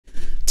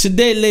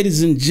Today,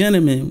 ladies and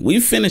gentlemen, we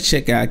finna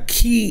check out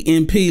Key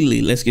and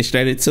Peele. Let's get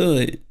straight into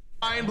it.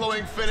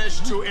 Mind-blowing finish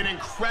to an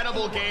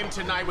incredible game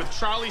tonight with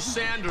Charlie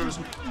Sanders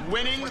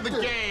winning the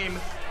game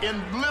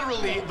in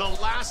literally the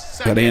last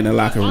second. Got in the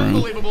locker room.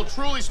 Unbelievable,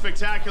 truly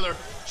spectacular.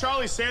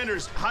 Charlie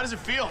Sanders, how does it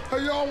feel?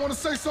 Hey, yo, I want to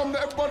say something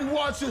to everybody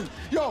watching.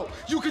 Yo,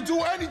 you can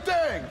do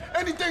anything.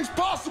 Anything's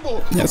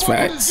possible. That's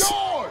facts. Is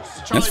yours.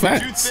 Charlie, That's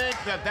facts. did you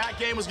think that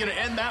game was going to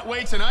end that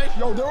way tonight?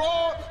 Yo, there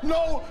are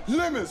no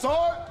limits,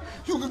 all right?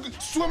 You can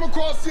swim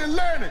across the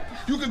Atlantic.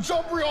 You can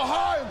jump real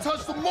high and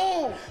touch the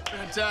moon.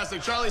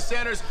 Fantastic. Charlie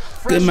Sanders,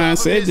 Good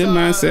mindset, good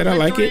mindset. I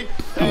like it.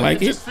 I like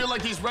I it. just feel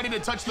like he's ready to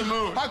touch the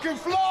moon. I can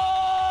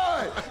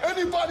fly.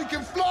 Anybody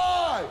can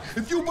fly.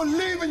 If you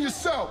believe in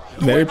yourself.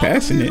 Very I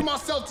passionate. believe in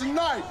myself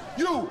tonight.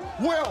 You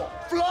will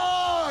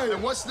fly.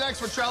 And what's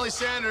next for Charlie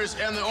Sanders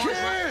and the Orange?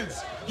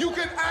 Kids, you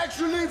can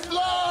actually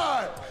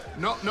fly.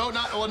 No,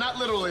 not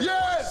literally.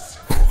 Yes.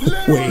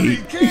 Literally,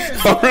 Wait. kids.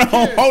 Hold on,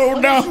 kids. hold I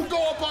on. want you to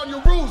go up on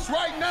your roofs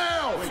right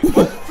now.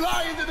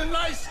 Fly into the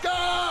night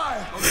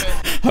sky.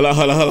 Okay.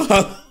 Hold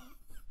on.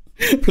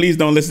 Please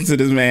don't listen to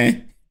this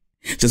man.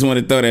 Just want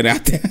to throw that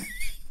out there.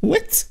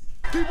 What?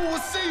 People will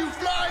see you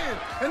flying,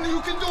 and you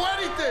can do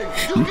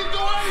anything. You can do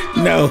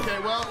anything. No. Okay,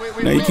 well,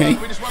 No, you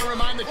can't. we just want to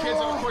remind the kids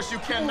that, of course, you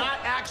cannot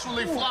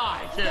actually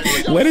fly,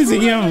 kids. What is it,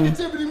 Screw young? that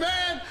negativity,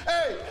 man.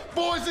 Hey,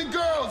 boys and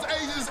girls,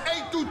 ages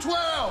 8 through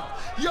 12.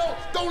 Yo,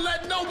 don't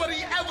let nobody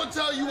ever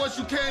tell you what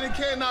you can and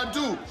cannot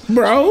do.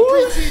 Bro.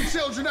 Preteen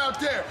children out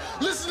there,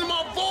 listen to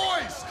my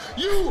voice.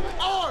 You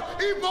are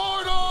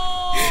immortal.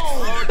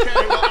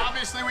 Okay, well,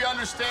 obviously we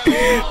understand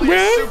that Charlie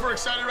is Bro. super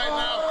excited right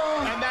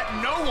now, and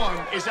that no one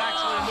is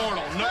actually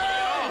immortal. Nobody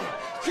at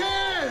all.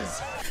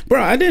 Kids.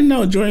 Bro, I didn't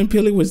know Jordan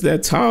Peele was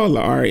that tall,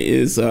 or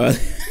is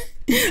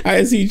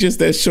he just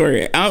that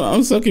short?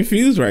 I'm so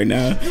confused right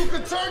now. You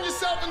can turn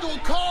yourself into a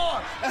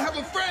car and have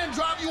a friend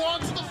drive you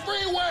onto the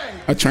freeway.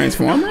 A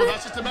transformer? Well,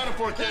 that's just a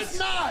metaphor, kids. It's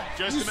not.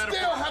 Just You a metaphor.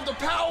 still have the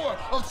power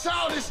of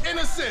childish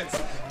innocence.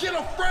 Get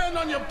a friend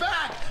on your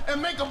back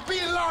and make a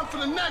beeline for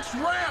the next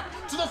ramp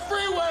to the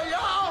freeway,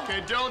 y'all.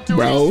 Okay, don't do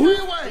Bro. it.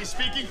 Freeway. He's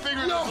speaking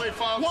figuratively, Yo,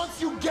 folks.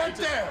 once you get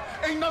there,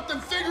 ain't nothing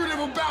figurative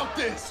about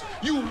this.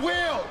 You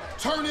will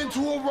turn into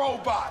a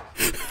robot.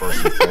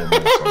 First and foremost,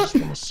 I just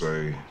want to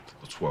say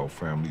to the 12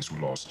 families who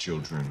lost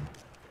children,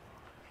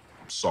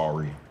 I'm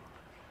sorry.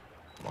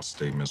 My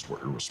statements were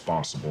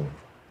irresponsible.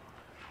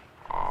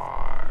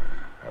 I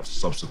have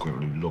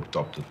subsequently looked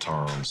up the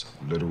terms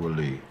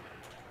literally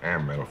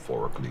and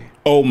metaphorically.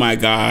 Oh my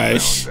Found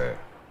gosh. that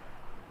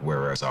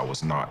whereas I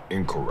was not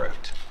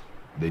incorrect,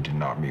 they did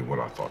not mean what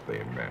I thought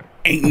they meant.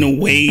 Ain't no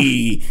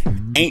way.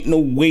 Ain't no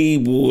way,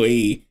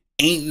 boy.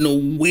 Ain't no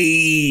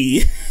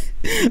way.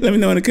 Let me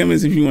know in the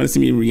comments if you want to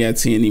see me react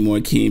to any more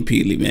Key and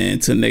Peele, man.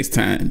 Until next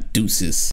time, deuces.